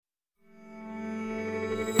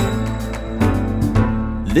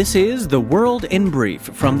This is The World in Brief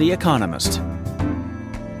from The Economist.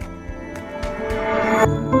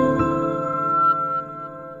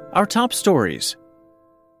 Our top stories.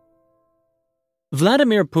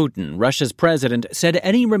 Vladimir Putin, Russia's president, said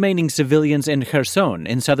any remaining civilians in Kherson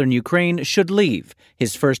in southern Ukraine should leave,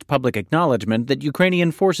 his first public acknowledgement that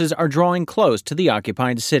Ukrainian forces are drawing close to the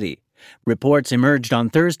occupied city. Reports emerged on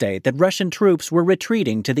Thursday that Russian troops were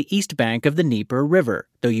retreating to the east bank of the Dnieper River,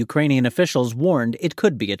 though Ukrainian officials warned it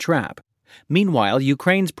could be a trap. Meanwhile,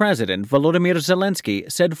 Ukraine's president Volodymyr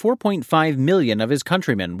Zelensky said 4.5 million of his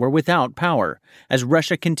countrymen were without power as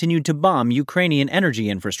Russia continued to bomb Ukrainian energy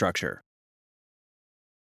infrastructure.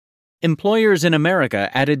 Employers in America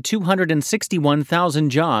added 261,000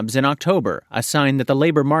 jobs in October, a sign that the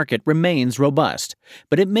labor market remains robust.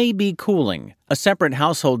 But it may be cooling. A separate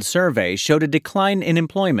household survey showed a decline in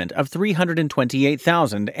employment of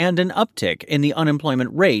 328,000 and an uptick in the unemployment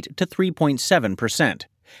rate to 3.7%.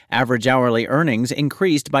 Average hourly earnings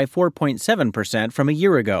increased by 4.7% from a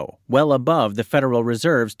year ago, well above the Federal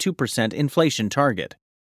Reserve's 2% inflation target.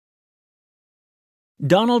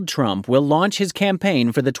 Donald Trump will launch his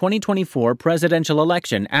campaign for the 2024 presidential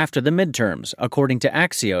election after the midterms, according to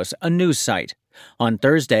Axios, a news site. On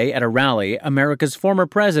Thursday at a rally, America's former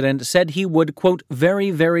president said he would, quote, very,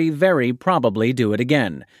 very, very probably do it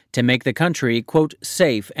again, to make the country, quote,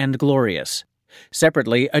 safe and glorious.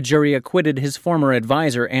 Separately, a jury acquitted his former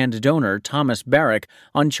advisor and donor, Thomas Barrack,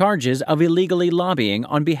 on charges of illegally lobbying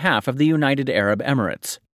on behalf of the United Arab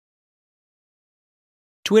Emirates.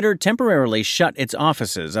 Twitter temporarily shut its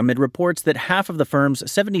offices amid reports that half of the firm's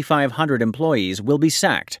 7,500 employees will be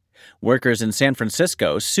sacked. Workers in San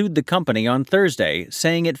Francisco sued the company on Thursday,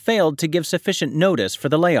 saying it failed to give sufficient notice for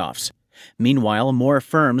the layoffs. Meanwhile, more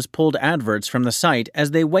firms pulled adverts from the site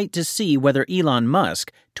as they wait to see whether Elon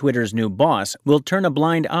Musk, Twitter's new boss, will turn a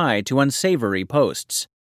blind eye to unsavory posts.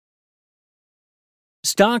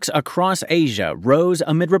 Stocks across Asia rose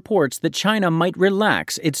amid reports that China might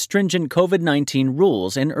relax its stringent COVID-19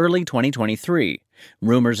 rules in early 2023.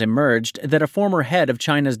 Rumors emerged that a former head of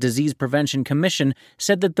China's Disease Prevention Commission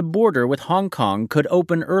said that the border with Hong Kong could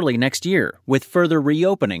open early next year, with further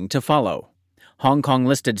reopening to follow. Hong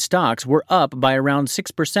Kong-listed stocks were up by around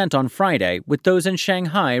 6% on Friday, with those in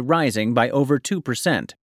Shanghai rising by over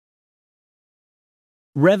 2%.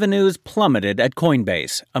 Revenues plummeted at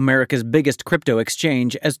Coinbase, America's biggest crypto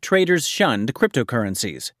exchange, as traders shunned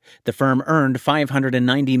cryptocurrencies. The firm earned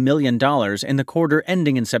 $590 million in the quarter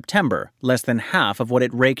ending in September, less than half of what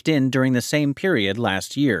it raked in during the same period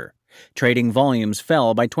last year. Trading volumes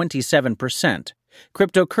fell by 27%.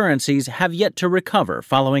 Cryptocurrencies have yet to recover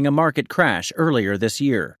following a market crash earlier this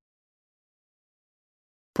year.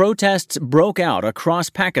 Protests broke out across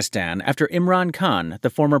Pakistan after Imran Khan, the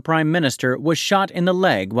former prime minister, was shot in the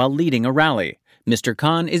leg while leading a rally. Mr.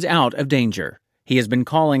 Khan is out of danger. He has been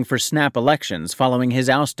calling for snap elections following his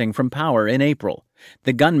ousting from power in April.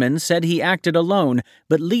 The gunman said he acted alone,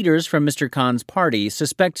 but leaders from Mr. Khan's party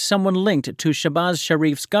suspect someone linked to Shahbaz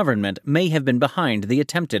Sharif's government may have been behind the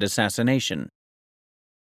attempted assassination.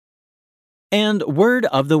 And word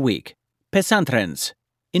of the week: Pesantrens,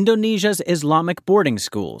 Indonesia's Islamic boarding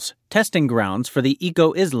schools, testing grounds for the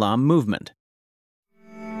eco-Islam movement.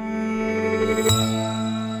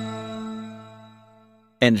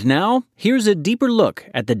 And now, here's a deeper look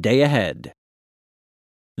at the day ahead.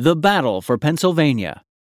 The battle for Pennsylvania.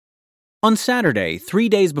 On Saturday, 3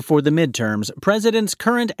 days before the midterms, presidents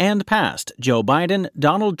current and past, Joe Biden,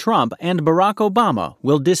 Donald Trump, and Barack Obama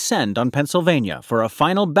will descend on Pennsylvania for a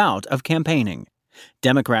final bout of campaigning.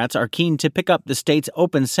 Democrats are keen to pick up the state's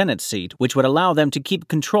open Senate seat, which would allow them to keep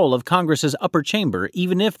control of Congress's upper chamber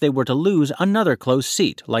even if they were to lose another close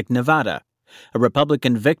seat, like Nevada. A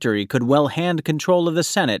Republican victory could well hand control of the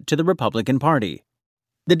Senate to the Republican Party.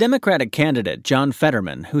 The Democratic candidate, John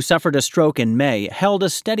Fetterman, who suffered a stroke in May, held a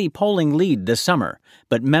steady polling lead this summer,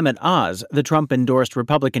 but Mehmet Oz, the Trump-endorsed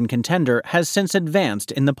Republican contender, has since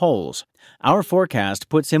advanced in the polls. Our forecast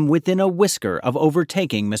puts him within a whisker of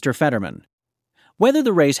overtaking Mr. Fetterman. Whether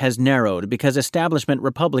the race has narrowed because establishment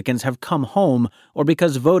Republicans have come home or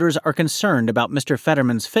because voters are concerned about Mr.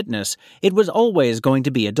 Fetterman's fitness, it was always going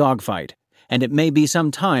to be a dogfight, and it may be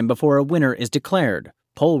some time before a winner is declared.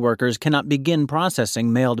 Poll workers cannot begin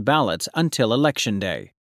processing mailed ballots until Election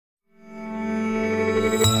Day.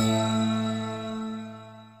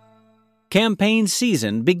 Campaign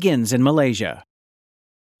season begins in Malaysia.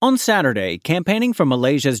 On Saturday, campaigning for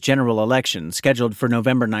Malaysia's general election, scheduled for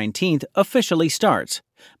November 19th, officially starts.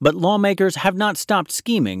 But lawmakers have not stopped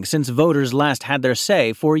scheming since voters last had their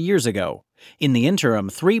say 4 years ago. In the interim,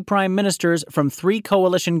 3 prime ministers from 3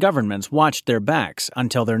 coalition governments watched their backs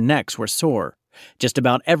until their necks were sore. Just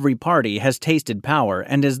about every party has tasted power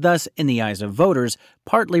and is thus, in the eyes of voters,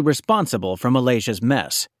 partly responsible for Malaysia's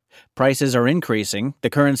mess. Prices are increasing, the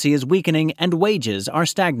currency is weakening, and wages are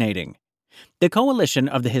stagnating. The coalition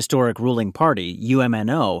of the historic ruling party,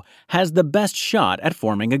 UMNO, has the best shot at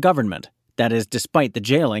forming a government. That is, despite the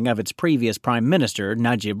jailing of its previous Prime Minister,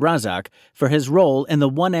 Najib Razak, for his role in the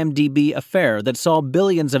 1MDB affair that saw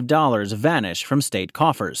billions of dollars vanish from state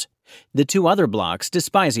coffers. The two other blocs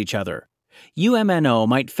despise each other. UMNO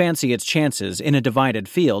might fancy its chances in a divided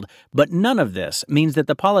field, but none of this means that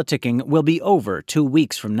the politicking will be over 2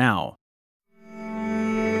 weeks from now.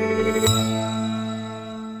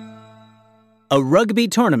 A rugby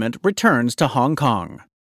tournament returns to Hong Kong.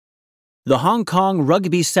 The Hong Kong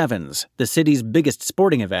Rugby Sevens, the city's biggest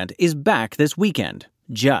sporting event, is back this weekend.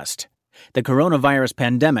 Just. The coronavirus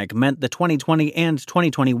pandemic meant the 2020 and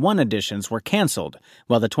 2021 editions were canceled,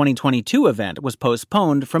 while the 2022 event was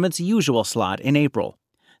postponed from its usual slot in April.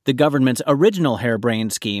 The government's original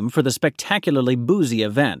harebrained scheme for the spectacularly boozy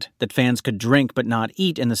event that fans could drink but not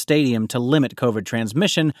eat in the stadium to limit COVID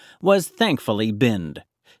transmission was thankfully binned.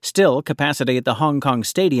 Still, capacity at the Hong Kong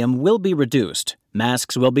Stadium will be reduced,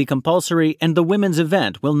 masks will be compulsory, and the women's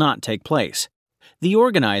event will not take place. The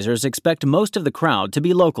organizers expect most of the crowd to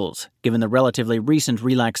be locals, given the relatively recent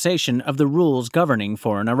relaxation of the rules governing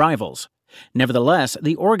foreign arrivals. Nevertheless,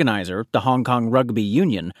 the organizer, the Hong Kong Rugby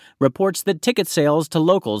Union, reports that ticket sales to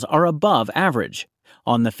locals are above average.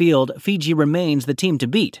 On the field, Fiji remains the team to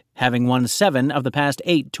beat, having won 7 of the past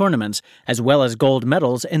 8 tournaments, as well as gold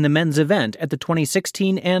medals in the men's event at the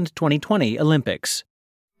 2016 and 2020 Olympics.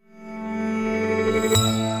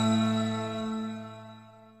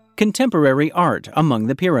 Contemporary art among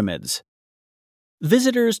the pyramids.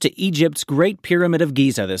 Visitors to Egypt's Great Pyramid of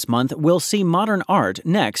Giza this month will see modern art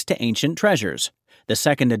next to ancient treasures. The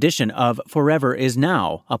second edition of Forever Is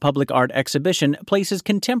Now, a public art exhibition, places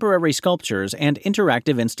contemporary sculptures and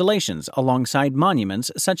interactive installations alongside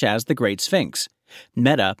monuments such as the Great Sphinx.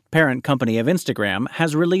 Meta, parent company of Instagram,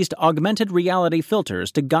 has released augmented reality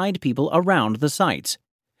filters to guide people around the sites.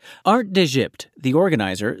 Art d'Egypte, the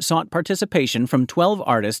organizer, sought participation from 12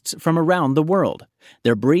 artists from around the world.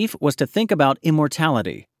 Their brief was to think about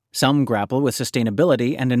immortality. Some grapple with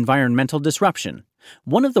sustainability and environmental disruption.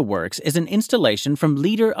 One of the works is an installation from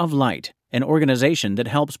Leader of Light, an organization that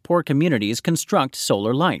helps poor communities construct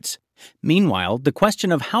solar lights. Meanwhile, the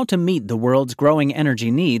question of how to meet the world's growing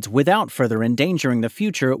energy needs without further endangering the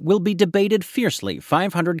future will be debated fiercely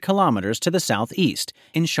 500 kilometers to the southeast,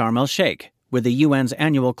 in Sharm el-Sheikh, where the UN's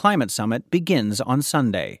annual climate summit begins on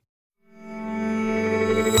Sunday.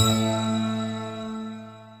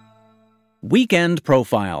 Weekend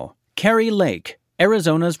Profile: Kari Lake,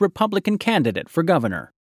 Arizona's Republican candidate for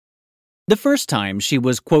governor. The first time she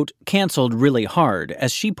was, quote, canceled really hard,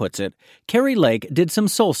 as she puts it, Kari Lake did some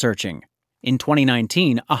soul-searching. In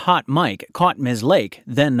 2019, a hot mic caught Ms. Lake,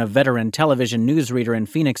 then a veteran television newsreader in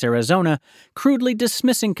Phoenix, Arizona, crudely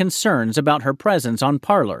dismissing concerns about her presence on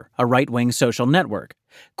Parler, a right-wing social network.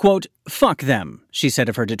 Quote, "Fuck them," she said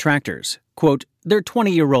of her detractors. Quote, "They're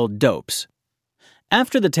 20-year-old dopes."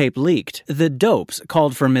 After the tape leaked, the dopes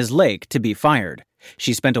called for Ms. Lake to be fired.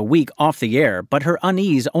 She spent a week off the air, but her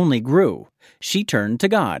unease only grew. She turned to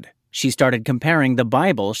God. She started comparing the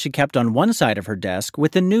Bible she kept on one side of her desk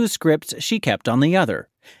with the news scripts she kept on the other.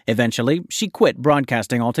 Eventually, she quit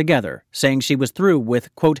broadcasting altogether, saying she was through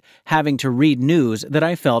with, quote, having to read news that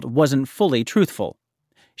I felt wasn't fully truthful.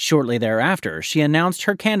 Shortly thereafter, she announced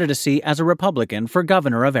her candidacy as a Republican for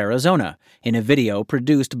governor of Arizona in a video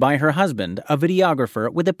produced by her husband, a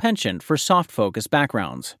videographer with a penchant for soft-focus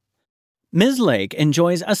backgrounds. Ms. Lake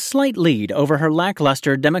enjoys a slight lead over her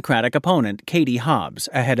lackluster Democratic opponent, Katie Hobbs,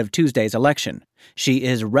 ahead of Tuesday's election. She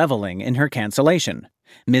is reveling in her cancellation.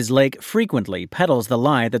 Ms. Lake frequently peddles the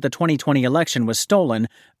lie that the 2020 election was stolen,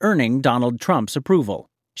 earning Donald Trump's approval.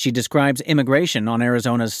 She describes immigration on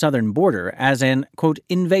Arizona's southern border as an, quote,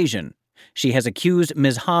 invasion. She has accused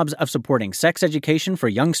Ms. Hobbs of supporting sex education for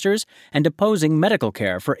youngsters and opposing medical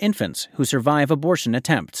care for infants who survive abortion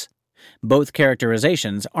attempts. Both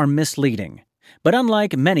characterizations are misleading. But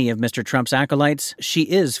unlike many of Mr. Trump's acolytes, she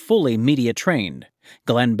is fully media-trained.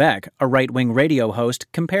 Glenn Beck, a right-wing radio host,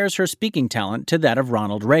 compares her speaking talent to that of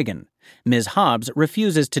Ronald Reagan. Ms. Hobbs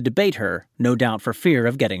refuses to debate her, no doubt for fear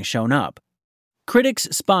of getting shown up. Critics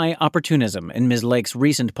spy opportunism in Ms. Lake's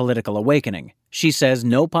recent political awakening. She says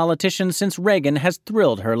no politician since Reagan has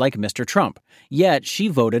thrilled her like Mr. Trump, yet she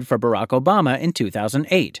voted for Barack Obama in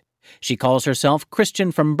 2008. She calls herself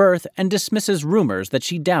Christian from birth and dismisses rumors that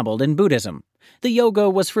she dabbled in Buddhism. The yoga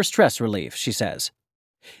was for stress relief, she says.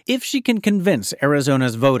 If she can convince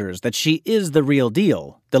Arizona's voters that she is the real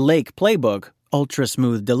deal, the Lake playbook,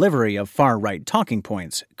 ultra-smooth delivery of far-right talking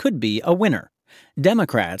points could be a winner.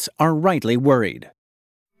 Democrats are rightly worried.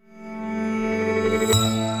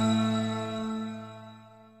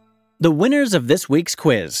 The winners of this week's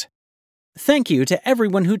quiz. Thank you to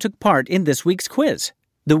everyone who took part in this week's quiz.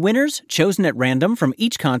 The winners, chosen at random from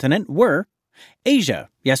each continent, were Asia,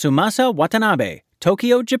 Yasumasa Watanabe,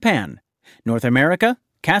 Tokyo, Japan. North America,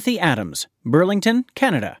 Kathy Adams, Burlington,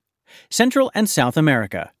 Canada. Central and South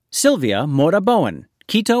America, Sylvia Mora Bowen,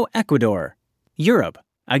 Quito, Ecuador. Europe,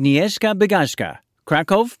 Agnieszka Bigashka,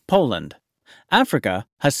 Krakow, Poland. Africa,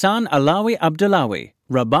 Hassan Alawi Abdullawi,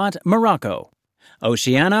 Rabat, Morocco.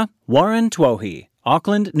 Oceania, Warren Twohi,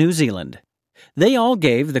 Auckland, New Zealand. They all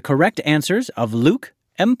gave the correct answers of Luke,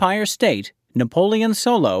 Empire State, Napoleon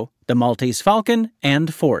Solo, the Maltese Falcon,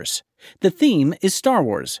 and Force. The theme is Star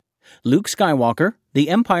Wars. Luke Skywalker, The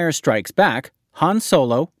Empire Strikes Back, Han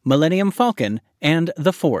Solo, Millennium Falcon, and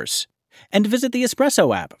The Force. And visit the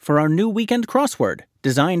Espresso app for our new weekend crossword,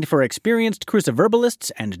 designed for experienced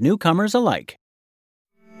cruciverbalists and newcomers alike.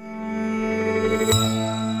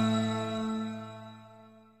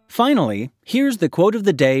 Finally, here's the quote of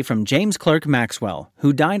the day from James Clerk Maxwell,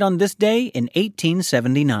 who died on this day in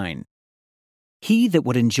 1879. He that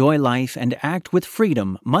would enjoy life and act with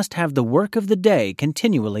freedom must have the work of the day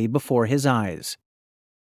continually before his eyes.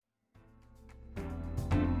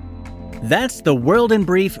 That's The World in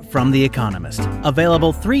Brief from The Economist,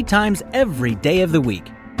 available 3 times every day of the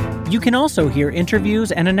week. You can also hear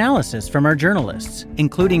interviews and analysis from our journalists,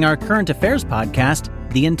 including our current affairs podcast,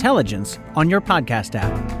 The Intelligence, on your podcast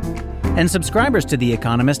app. And subscribers to The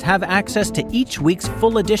Economist have access to each week's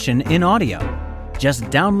full edition in audio. Just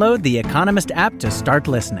download The Economist app to start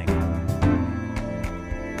listening.